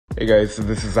Hey guys, so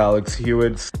this is Alex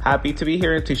Huitz. Happy to be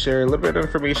here and to share a little bit of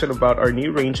information about our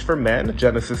new range for men,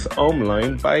 Genesis Homme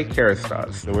line by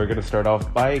Kerastase. So we're going to start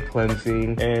off by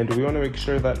cleansing, and we want to make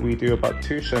sure that we do about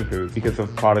 2 shampoos because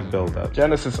of product buildup.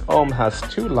 Genesis Homme has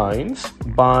 2 lines.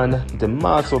 Bon de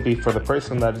Mas will be for the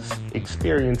person that is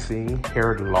experiencing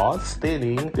hair loss,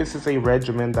 thinning. This is a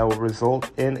regimen that will result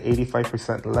in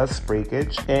 85% less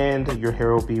breakage, and your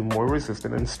hair will be more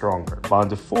resistant and stronger. Bon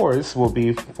de Force will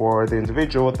be for the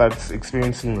individual that's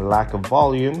experiencing lack of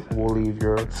volume, will leave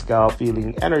your scalp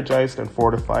feeling energized and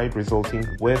fortified, resulting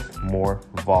with more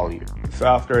volume. So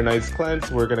after a nice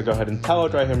cleanse, we're going to go ahead and towel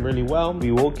dry him really well.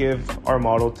 We will give our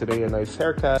model today a nice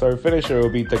haircut. So our finisher will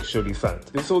be thickening.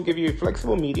 This will give you a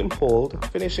flexible medium hold,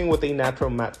 finishing with a natural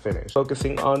matte finish,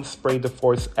 focusing on spray de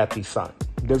force epicent.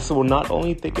 This will not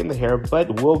only thicken the hair,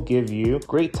 but will give you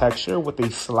great texture with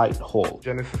a slight hold.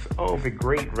 Genesis Homme is a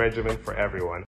great regimen for everyone.